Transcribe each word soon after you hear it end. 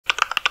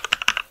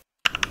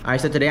Alright,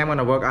 so today I'm going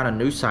to work on a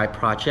new side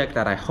project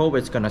that I hope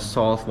it's going to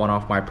solve one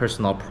of my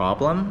personal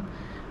problem.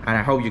 And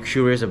I hope you're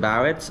curious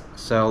about it.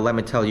 So let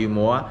me tell you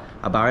more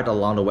about it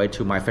along the way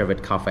to my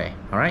favorite cafe.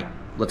 Alright,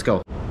 let's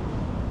go.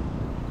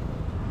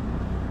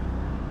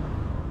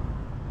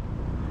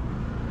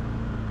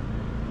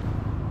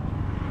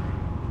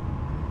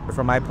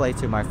 From my place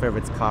to my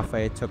favorite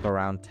cafe took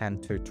around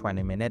 10 to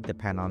 20 minutes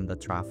depending on the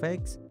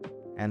traffic.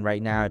 And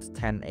right now it's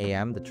 10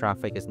 a.m. The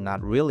traffic is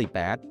not really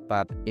bad,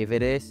 but if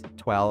it is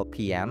 12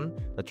 p.m.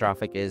 the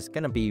traffic is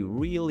gonna be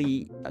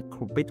really a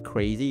bit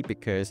crazy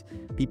because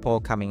people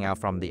coming out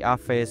from the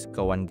office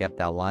go and get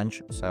their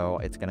lunch, so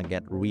it's gonna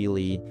get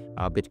really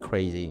a bit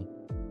crazy.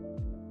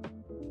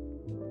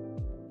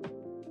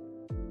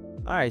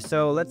 Alright,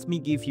 so let me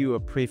give you a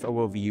brief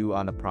overview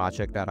on the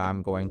project that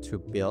I'm going to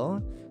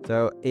build.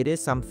 So it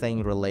is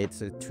something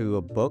related to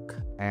a book,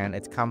 and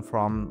it's come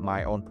from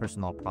my own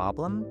personal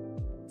problem.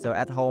 So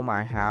at home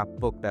I have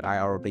book that I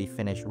already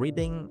finished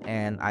reading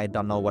and I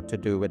don't know what to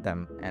do with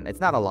them. And it's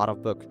not a lot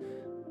of book,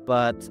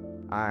 but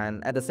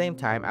and at the same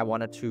time I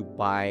wanted to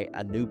buy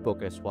a new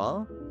book as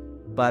well.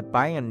 But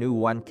buying a new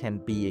one can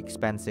be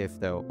expensive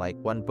though. Like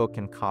one book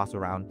can cost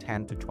around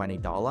 $10 to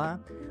 $20.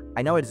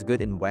 I know it's a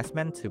good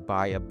investment to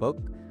buy a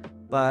book,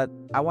 but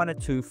I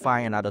wanted to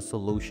find another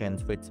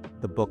solutions with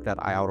the book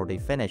that I already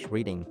finished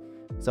reading.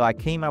 So I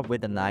came up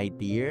with an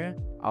idea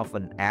of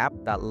an app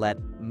that let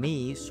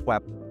me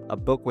swap a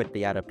book with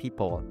the other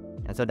people.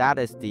 And so that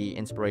is the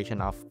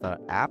inspiration of the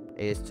app,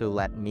 is to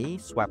let me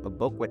swap a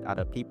book with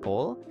other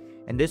people.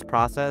 In this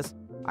process,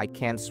 I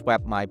can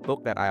swap my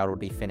book that I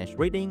already finished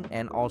reading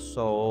and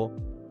also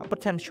a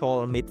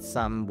potential meet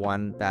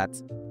someone that,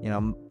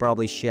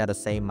 probably share the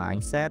same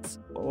mindsets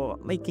or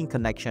making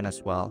connection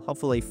as well.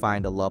 Hopefully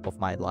find the love of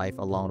my life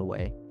along the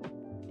way.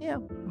 Yeah,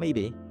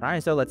 maybe.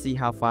 Alright, so let's see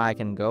how far I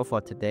can go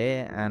for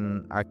today,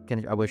 and I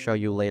will show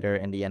you later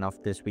in the end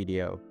of this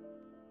video.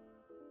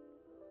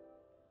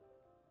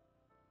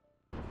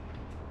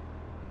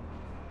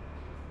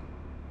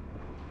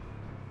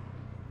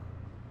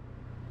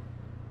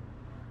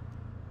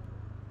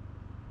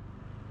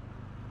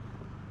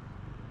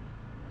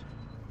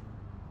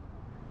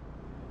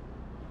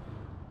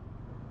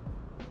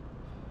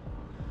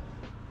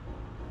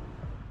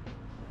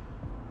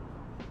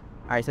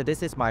 Alright, so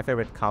this is my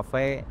favorite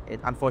cafe.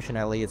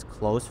 Unfortunately it's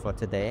closed for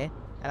today,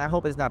 and I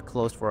hope it's not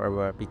closed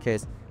forever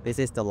because this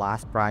is the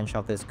last branch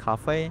of this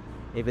cafe.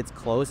 If it's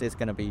closed, it's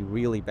gonna be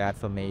really bad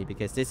for me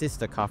because this is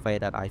the cafe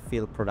that I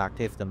feel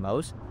productive the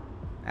most.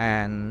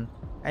 And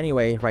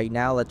anyway, right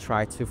now let's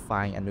try to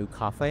find a new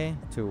cafe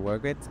to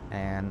work with.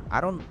 And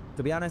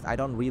to be honest, I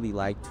don't really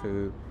like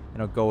to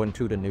go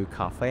into the new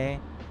cafe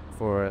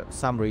for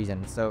some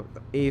reason. So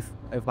if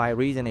I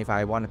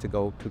wanted to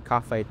go to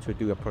cafe to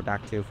do a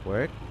productive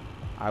work,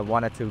 I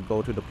wanted to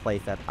go to the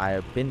place that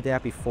I've been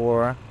there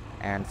before,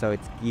 and so it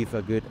gives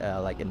a good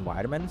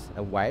environment,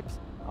 a vibes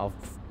of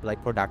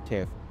like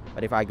productive.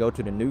 But if I go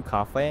to the new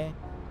cafe,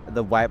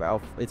 the vibe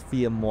of it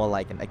feel more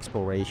like an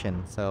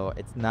exploration. So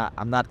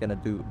I'm not gonna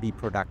be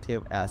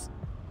productive as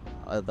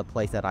the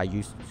place that I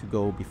used to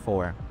go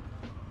before.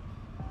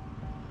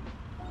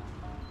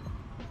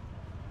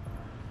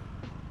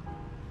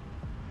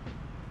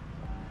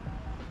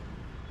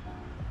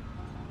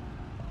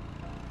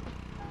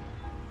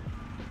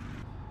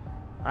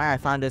 Alright, I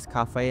found this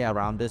cafe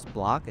around this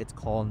block. It's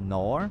called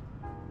Nor.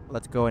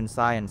 Let's go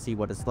inside and see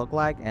what it's look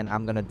like, and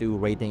I'm gonna do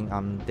rating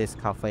on this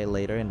cafe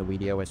later in the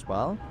video as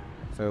well.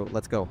 So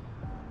let's go.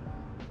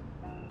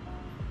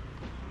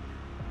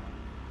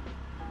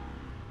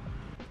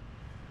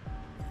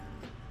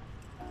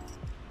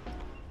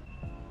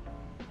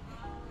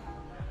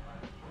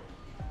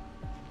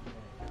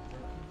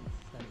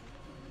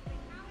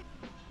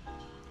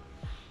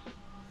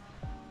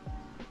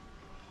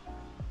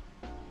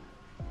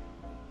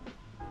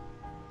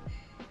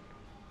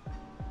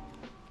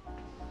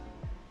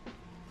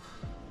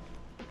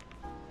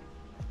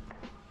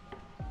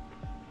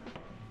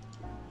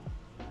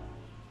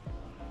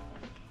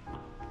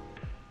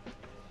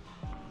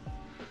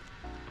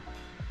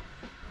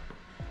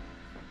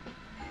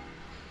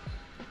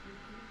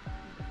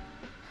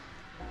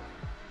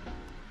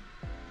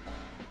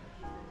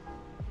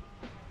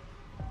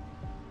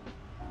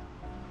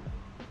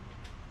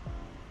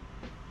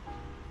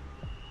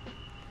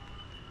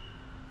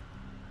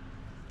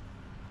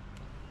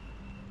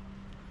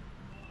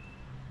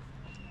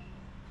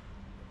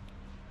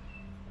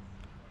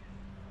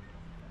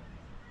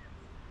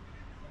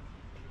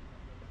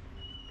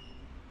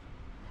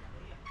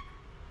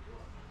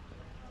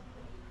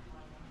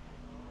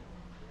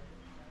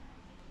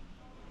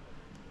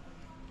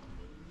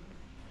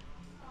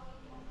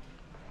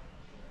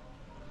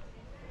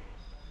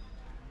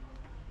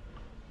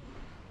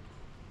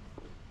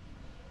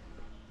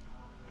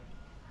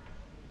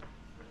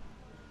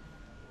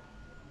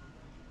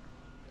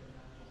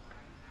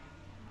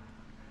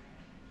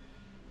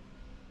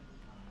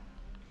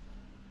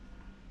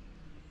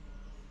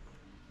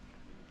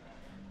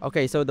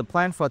 Okay, so the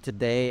plan for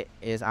today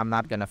is I'm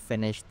not gonna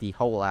finish the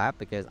whole app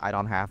because I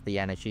don't have the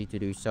energy to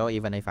do so.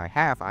 Even if I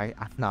have, I'm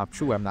not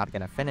sure I'm not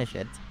gonna finish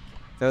it.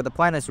 So the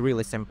plan is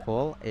really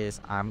simple,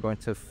 is I'm going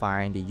to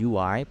find the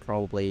UI,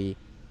 probably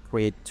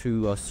create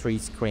 2 or 3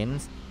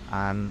 screens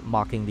and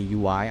marking the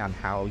UI on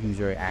how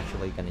user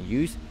actually gonna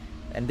use.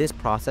 And this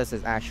process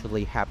is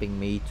actually helping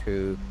me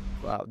to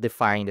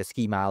define the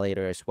schema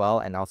later as well,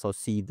 and also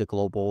see the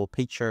global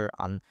picture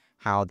on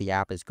how the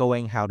app is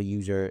going, how the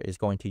user is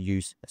going to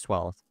use as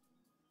well.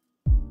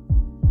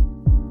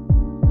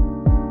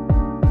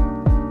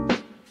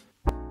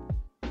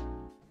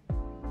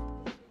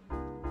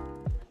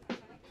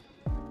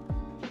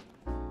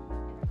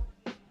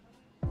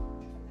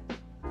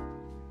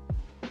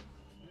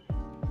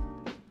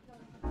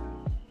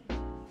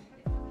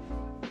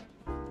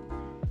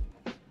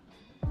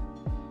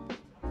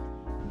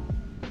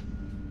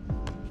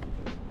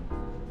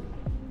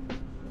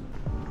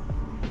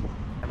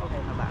 Cảm ơn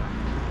các bạn đã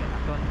theo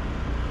dõi.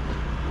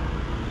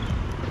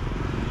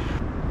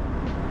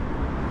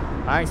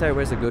 Alright, so it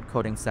was a good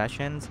coding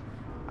session.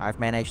 I've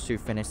managed to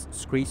finish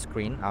 3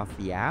 screens of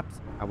the app.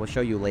 I will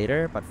show you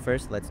later, but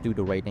first let's do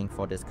the rating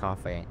for this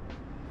cafe.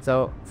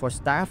 So for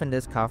staff in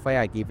this cafe,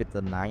 I give it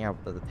a 9 out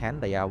of 10.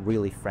 They are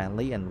really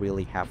friendly and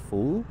really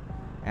helpful.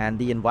 And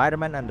the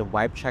environment and the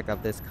vibe check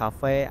of this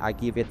cafe, I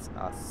give it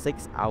a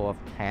 6 out of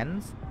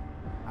 10.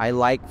 I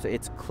liked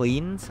it's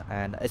clean,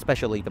 and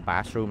especially the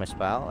bathroom as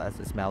well, as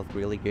it smells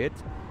really good.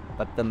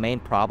 But the main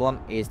problem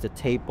is the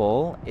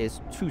table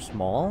is too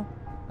small,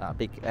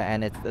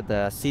 and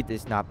the seat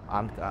is not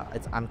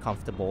it's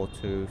uncomfortable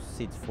to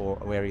sit for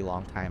a very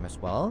long time as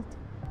well.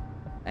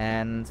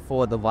 And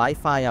for the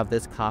Wi-Fi of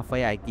this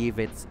cafe, I give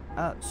it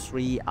a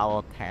 3 out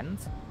of 10.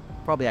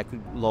 Probably I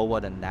could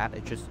lower than that.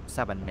 It's just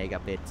 7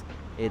 megabits.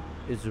 It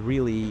is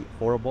really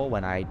horrible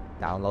when I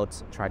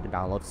try to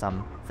download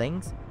some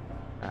things.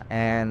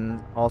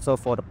 And also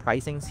for the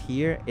pricings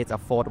here, it's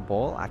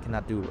affordable. I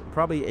cannot do,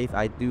 probably if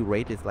I do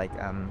rate, it's like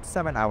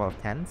 7 out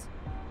of 10.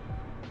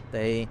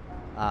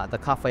 The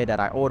cafe that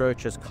I ordered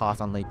just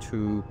cost only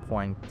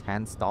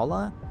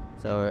 $2.10,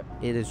 so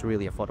it is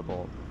really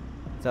affordable.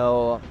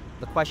 So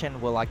the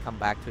question, will I come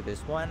back to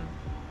this one?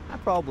 I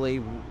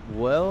probably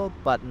will,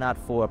 but not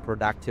for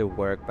productive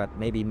work, but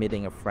maybe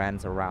meeting a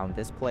friends around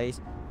this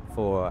place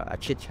for a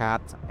chit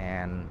chat.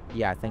 And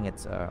yeah, I think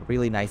it's a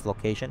really nice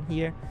location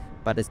here,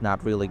 but it's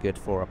not really good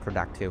for a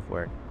productive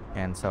work.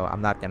 And so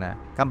I'm not gonna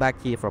come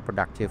back here for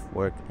productive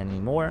work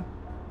anymore,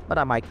 but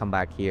I might come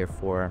back here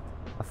for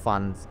a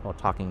fun or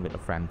talking with a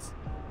friends.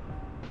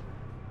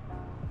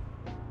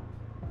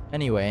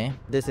 Anyway,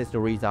 this is the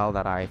result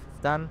that I've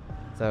done.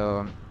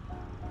 So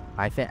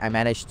I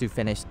managed to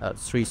finish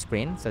 3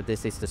 screens. So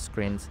this is the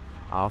screens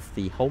of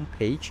the home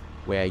page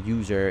where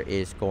user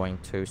is going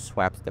to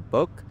swap the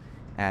book.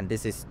 And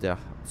this is the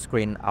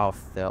screen of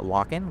the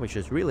login, which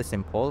is really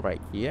simple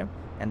right here.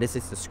 And this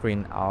is the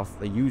screen of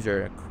the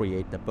user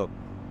create the book.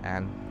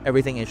 And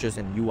everything is just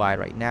in UI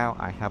right now.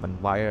 I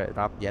haven't wired it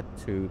up yet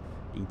to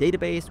the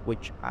database,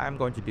 which I'm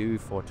going to do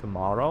for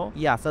tomorrow.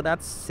 Yeah, so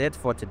that's it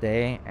for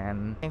today,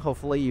 and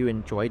hopefully you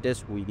enjoyed this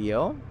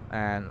video,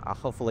 and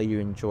hopefully you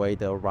enjoy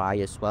the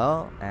ride as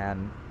well,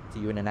 and see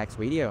you in the next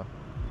video.